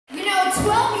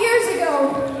12 years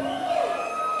ago,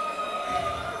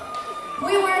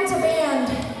 we weren't a band,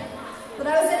 but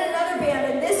I was in another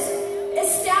band, and this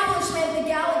establishment, the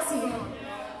Galaxy,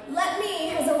 let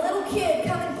me, as a little kid,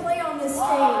 come and play on this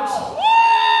stage.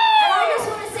 And I just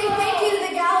want to say thank you to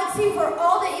the Galaxy for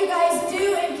all that you guys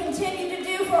do and continue to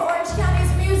do for Orange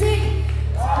County's music.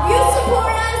 You support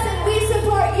us, and we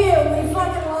support you. We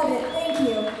fucking love it. Thank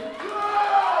you.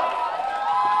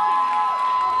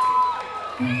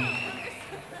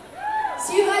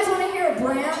 So you guys want to hear a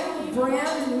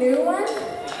brand new one?